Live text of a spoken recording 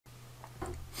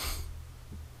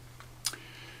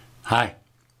Hi.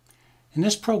 In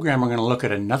this program, we're going to look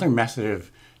at another method of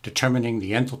determining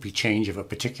the enthalpy change of a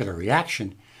particular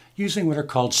reaction using what are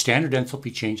called standard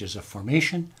enthalpy changes of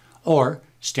formation or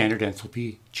standard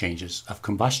enthalpy changes of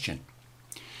combustion.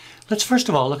 Let's first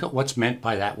of all look at what's meant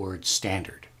by that word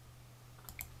standard.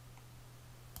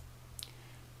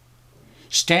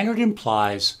 Standard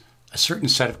implies a certain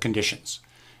set of conditions,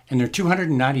 and they're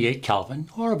 298 Kelvin,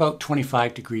 or about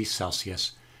 25 degrees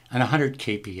Celsius, and 100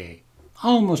 kPa,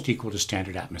 almost equal to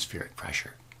standard atmospheric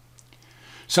pressure.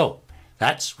 So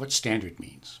that's what standard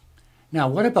means. Now,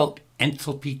 what about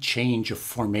enthalpy change of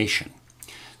formation?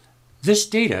 This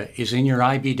data is in your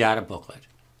IB data booklet,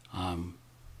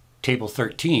 table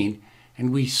 13,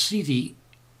 and we see the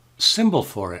symbol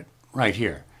for it right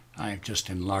here. I've just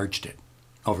enlarged it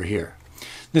over here.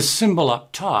 This symbol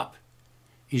up top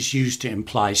is used to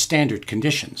imply standard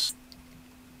conditions.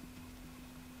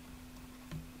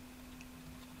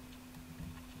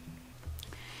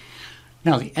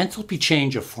 Now, the enthalpy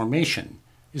change of formation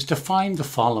is defined the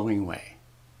following way.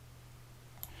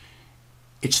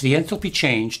 It's the enthalpy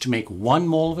change to make 1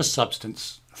 mole of a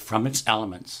substance from its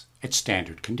elements at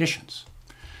standard conditions.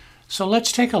 So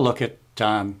let's take a look at,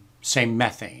 say,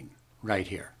 methane right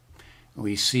here.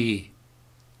 We see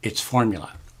its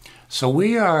formula. So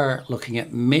we are looking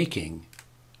at making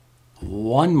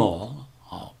 1 mole,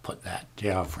 I'll put that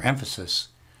down for emphasis,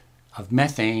 of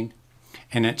methane,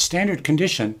 and at standard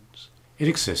conditions, it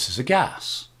exists as a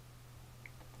gas.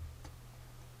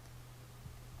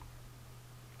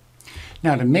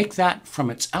 Now, to make that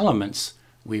from its elements,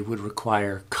 we would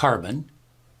require carbon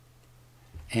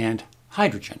and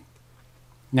hydrogen.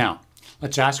 Now,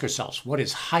 let's ask ourselves, what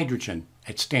is hydrogen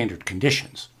at standard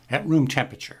conditions, at room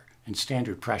temperature and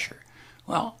standard pressure?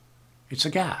 Well, it's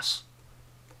a gas.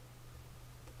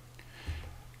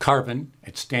 Carbon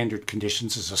at standard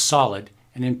conditions is a solid,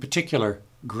 and in particular,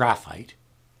 graphite.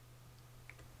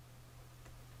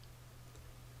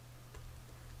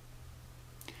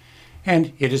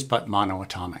 And it is but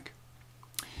monoatomic.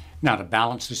 Now, to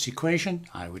balance this equation,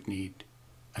 I would need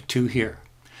a 2 here.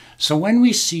 So when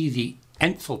we see the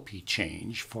enthalpy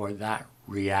change for that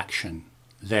reaction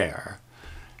there,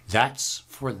 that's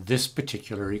for this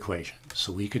particular equation.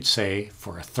 So we could say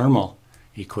for a thermal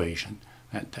equation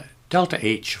that the delta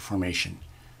H formation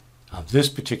of this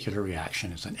particular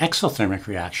reaction is an exothermic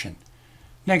reaction,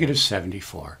 negative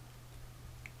 74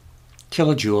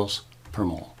 kilojoules per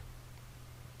mole.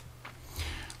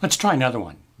 Let's try another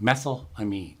one,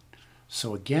 methylamine.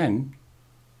 So again,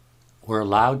 we're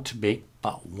allowed to make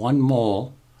about 1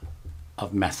 mole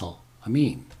of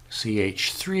methylamine,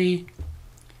 CH3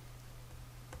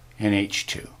 and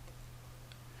H2.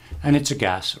 And it's a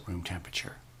gas at room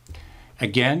temperature.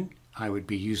 Again, I would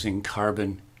be using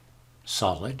carbon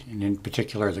solid, and in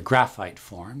particular the graphite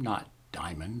form, not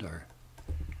diamond or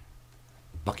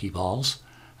buckyballs.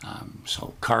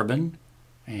 So carbon,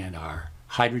 and our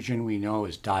hydrogen we know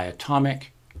is diatomic.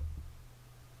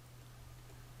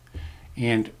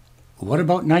 And what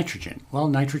about nitrogen? Well,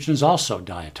 nitrogen is also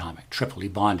diatomic, triply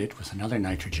bonded with another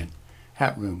nitrogen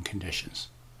at room conditions.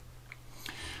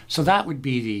 So that would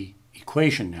be the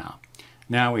equation now.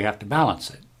 Now we have to balance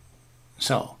it.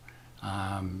 So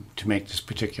to make this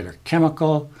particular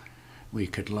chemical, we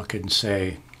could look and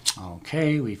say,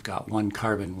 okay, we've got 1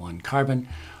 carbon, 1 carbon.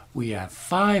 We have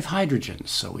 5 hydrogens,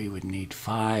 so we would need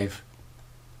 5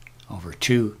 over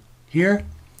 2 here,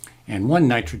 and 1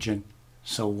 nitrogen,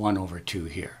 so 1 over 2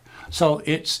 here. So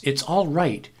it's all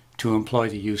right to employ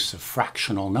the use of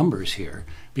fractional numbers here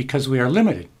because we are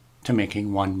limited to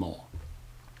making 1 mole.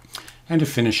 And to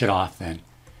finish it off then,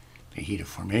 the heat of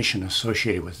formation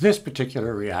associated with this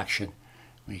particular reaction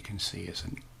we can see is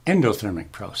an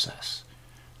endothermic process,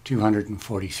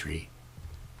 243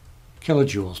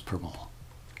 kilojoules per mole.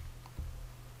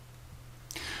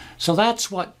 So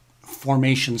that's what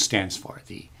formation stands for,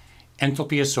 the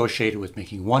enthalpy associated with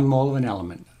making 1 mole of an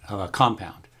element, of a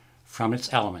compound, from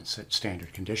its elements at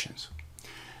standard conditions.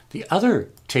 The other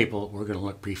table we're going to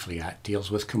look briefly at deals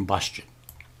with combustion.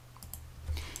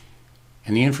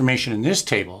 And the information in this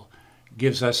table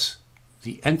gives us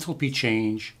the enthalpy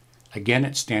change, again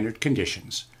at standard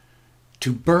conditions,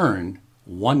 to burn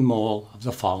 1 mole of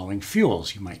the following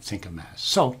fuels, you might think of them as.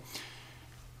 So,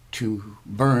 to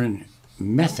burn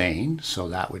methane, so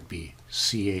that would be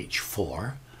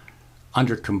CH4.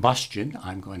 Under combustion,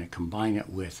 I'm going to combine it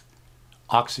with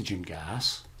oxygen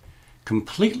gas.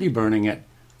 Completely burning it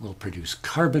will produce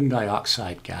carbon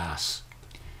dioxide gas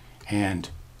and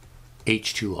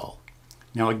H2O.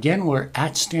 Now again, we're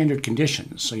at standard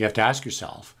conditions, so you have to ask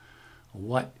yourself,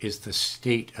 what is the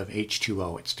state of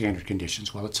H2O at standard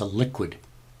conditions? Well, it's a liquid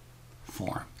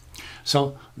form.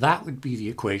 So that would be the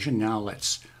equation. Now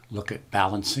let's look at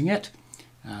balancing it.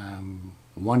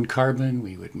 One carbon,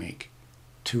 we would make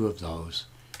 2 of those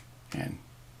and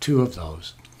 2 of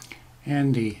those.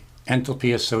 And the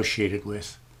enthalpy associated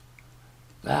with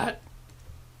that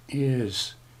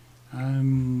is,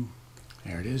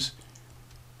 there it is,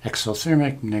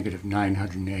 exothermic, negative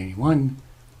 981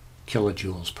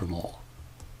 kilojoules per mole.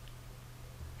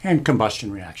 And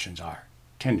combustion reactions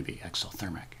tend to be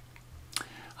exothermic.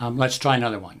 Let's try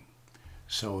another one.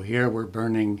 So here we're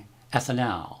burning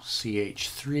ethanol,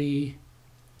 CH3,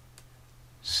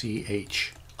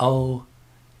 CHO.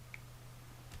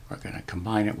 We're going to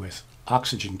combine it with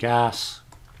oxygen gas.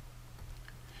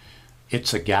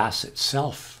 It's a gas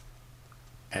itself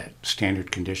at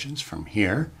standard conditions from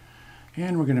here.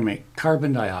 And we're going to make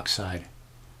carbon dioxide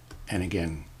and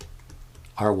again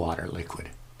our water liquid.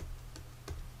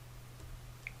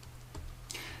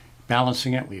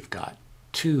 Balancing it, we've got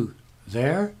 2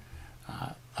 there,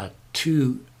 a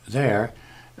 2 there.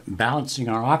 Balancing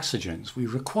our oxygens, we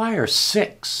require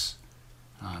 6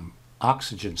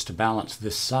 oxygens to balance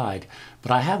this side,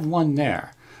 but I have 1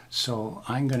 there, so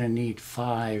I'm going to need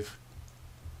 5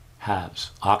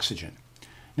 halves oxygen.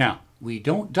 Now, we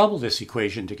don't double this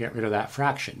equation to get rid of that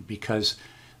fraction because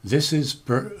this is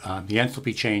the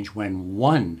enthalpy change when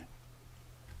 1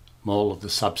 mole of the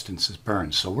substance is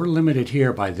burned. So we're limited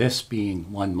here by this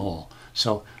being 1 mole.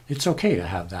 So it's okay to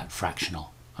have that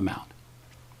fractional amount.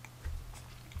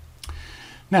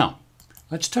 Now,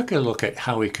 let's take a look at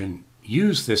how we can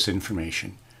use this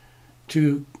information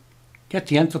to get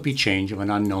the enthalpy change of an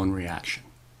unknown reaction.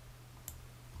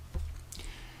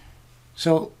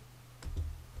 So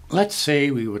let's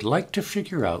say we would like to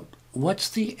figure out what's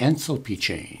the enthalpy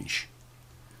change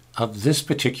of this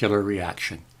particular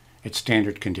reaction at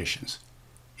standard conditions.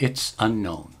 It's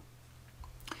unknown.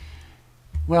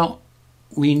 Well,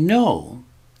 we know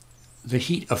the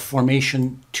heat of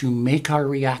formation to make our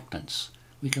reactants.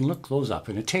 We can look those up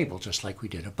in a table just like we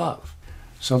did above.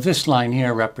 So this line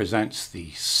here represents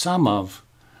the sum of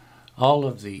all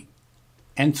of the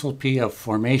enthalpy of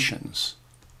formations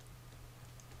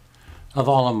of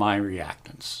all of my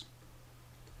reactants.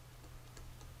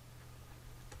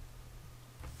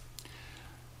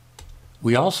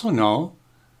 We also know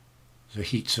the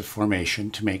heats of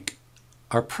formation to make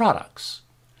our products.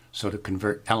 So to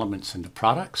convert elements into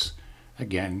products,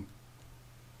 again,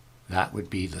 that would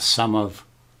be the sum of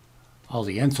all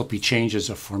the enthalpy changes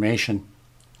of formation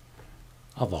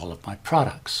of all of my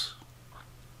products.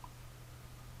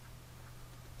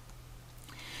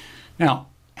 Now,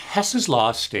 Hess's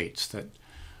law states that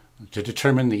to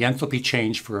determine the enthalpy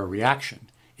change for a reaction,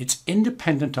 it's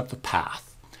independent of the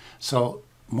path. So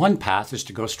one path is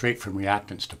to go straight from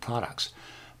reactants to products.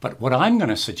 But what I'm going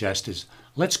to suggest is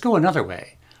let's go another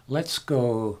way. Let's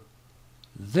go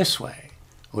this way,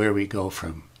 where we go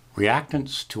from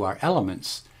reactants to our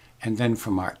elements, and then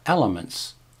from our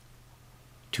elements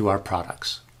to our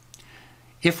products.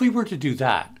 If we were to do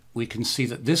that, we can see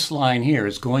that this line here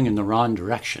is going in the wrong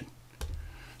direction.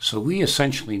 So we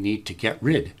essentially need to get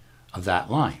rid of that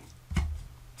line.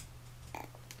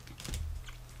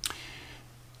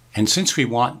 And since we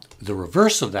want the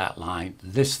reverse of that line,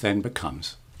 this then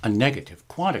becomes a negative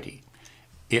quantity.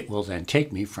 It will then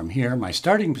take me from here, my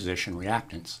starting position,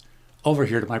 reactants, over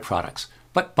here to my products,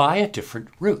 but by a different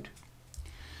route.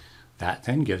 That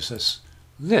then gives us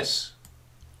this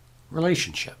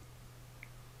relationship.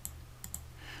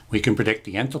 We can predict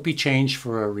the enthalpy change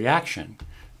for a reaction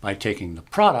by taking the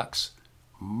products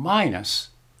minus,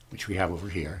 which we have over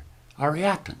here, our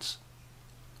reactants.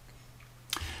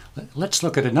 Let's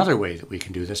look at another way that we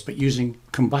can do this, but using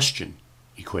combustion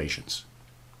equations.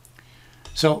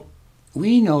 So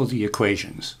we know the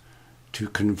equations to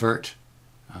convert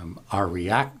our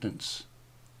reactants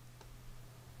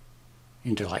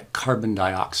into like carbon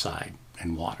dioxide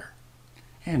and water,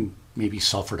 and maybe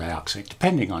sulfur dioxide,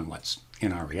 depending on what's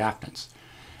in our reactants.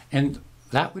 And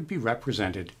that would be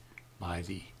represented by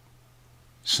the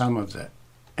sum of the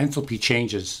enthalpy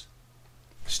changes,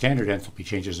 standard enthalpy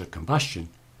changes of combustion,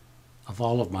 of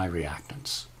all of my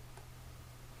reactants.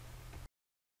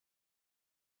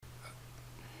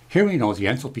 Here we know the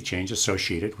enthalpy change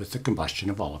associated with the combustion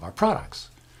of all of our products.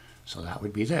 So that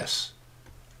would be this.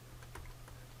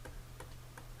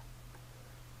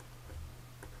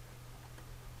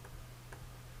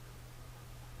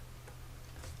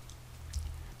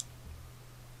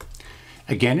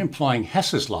 Again, employing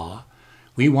Hess's law,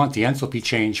 we want the enthalpy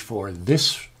change for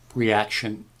this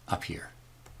reaction up here.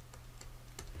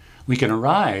 We can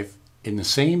arrive in the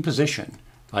same position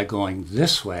by going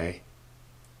this way,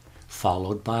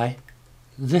 followed by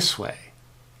this way.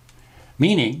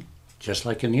 Meaning, just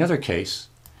like in the other case,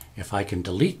 if I can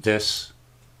delete this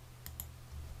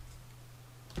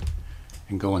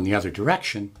and go in the other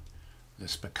direction,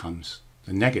 this becomes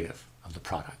the negative of the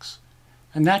products.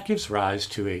 And that gives rise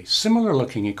to a similar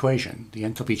looking equation. The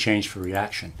enthalpy change for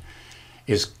reaction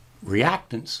is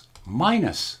reactants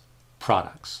minus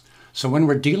products. So when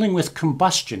we're dealing with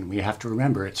combustion, we have to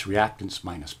remember it's reactants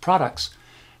minus products.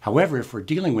 However, if we're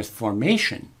dealing with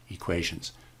formation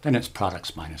equations, then it's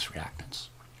products minus reactants.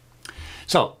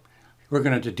 So we're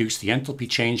going to deduce the enthalpy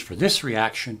change for this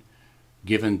reaction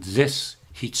given this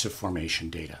heats of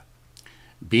formation data.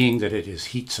 Being that it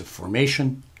is heats of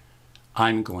formation,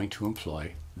 I'm going to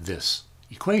employ this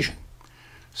equation.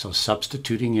 So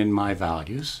substituting in my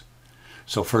values.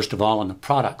 So first of all, on the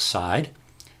product side,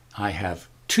 I have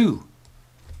 2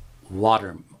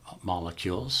 water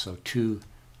molecules. So 2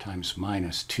 times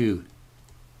minus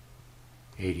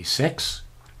 286.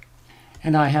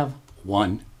 And I have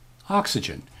 1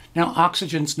 oxygen. Now,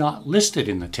 oxygen's not listed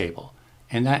in the table,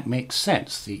 and that makes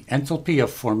sense. The enthalpy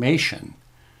of formation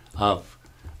of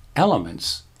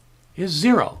elements is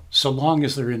 0, so long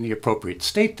as they're in the appropriate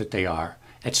state that they are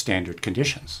at standard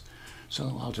conditions.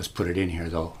 So I'll just put it in here,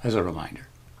 though, as a reminder.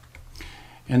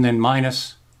 And then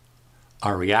minus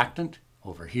our reactant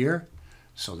over here.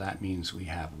 So that means we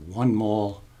have 1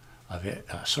 mole of it,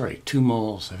 2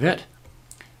 moles of it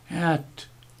at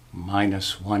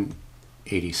minus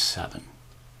 187.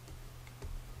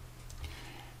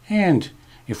 And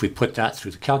if we put that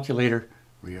through the calculator,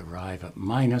 we arrive at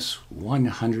minus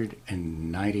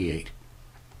 198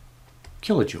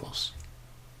 kilojoules.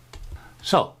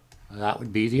 So that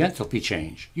would be the enthalpy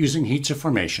change using heats of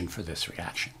formation for this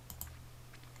reaction.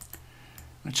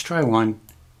 Let's try one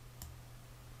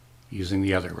using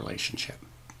the other relationship.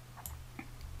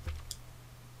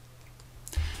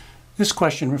 This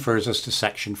question refers us to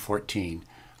section 14,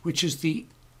 which is the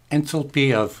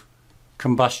enthalpy of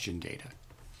combustion data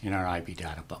in our IB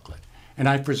data booklet. And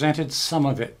I presented some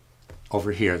of it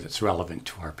over here that's relevant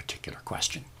to our particular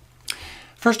question.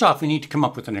 First off, we need to come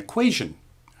up with an equation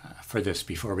for this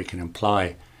before we can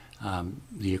apply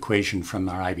the equation from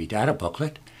our IB data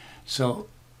booklet. So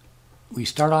we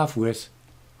start off with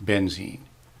benzene,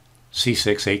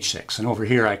 C6H6. And over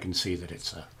here I can see that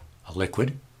it's a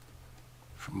liquid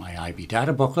from my IB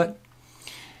data booklet.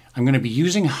 I'm going to be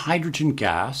using hydrogen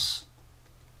gas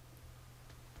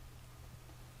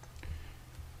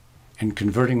and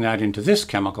converting that into this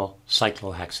chemical,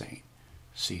 cyclohexane,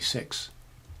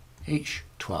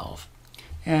 C6H12.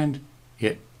 And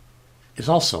it is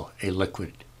also a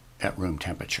liquid at room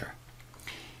temperature.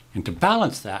 And to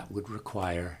balance that would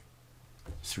require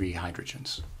 3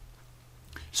 hydrogens.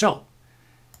 So,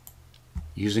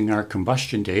 using our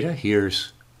combustion data,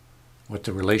 here's what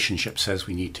the relationship says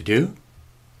we need to do.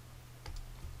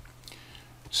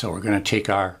 So we're going to take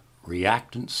our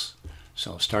reactants.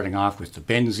 So starting off with the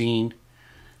benzene,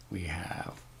 we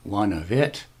have 1 of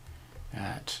it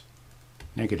at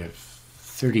negative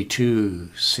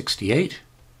 3268.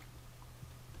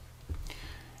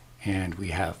 And we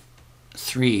have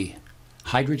 3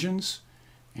 hydrogens,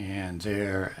 and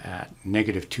they're at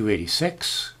negative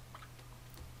 286.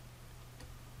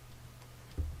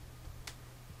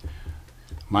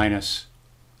 Minus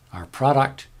our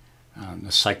product, the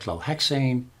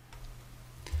cyclohexane,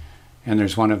 and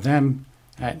there's 1 of them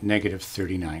at negative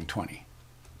 3920.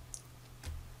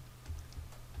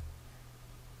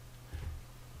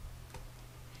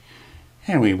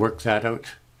 And we work that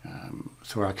out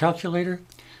through our calculator.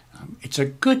 It's a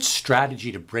good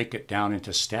strategy to break it down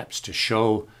into steps to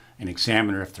show an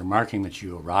examiner if they're marking that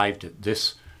you arrived at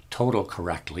this total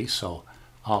correctly. So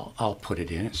I'll put it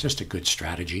in. It's just a good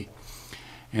strategy.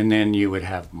 And then you would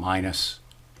have minus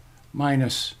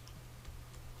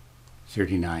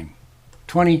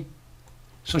 3920.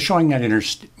 So showing that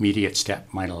intermediate step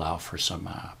might allow for some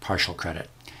partial credit.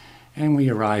 And we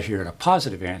arrive here at a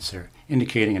positive answer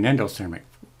indicating an endothermic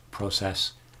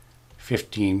process,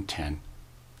 1510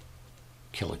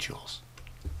 kilojoules.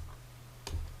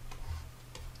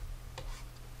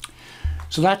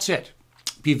 So that's it.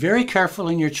 Be very careful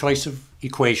in your choice of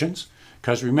equations,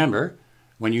 because remember,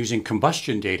 when using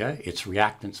combustion data, it's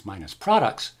reactants minus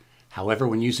products. However,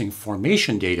 when using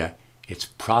formation data, it's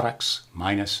products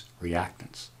minus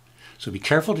reactants. So be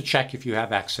careful to check if you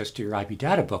have access to your IB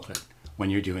data booklet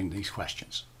when you're doing these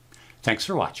questions. Thanks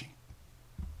for watching.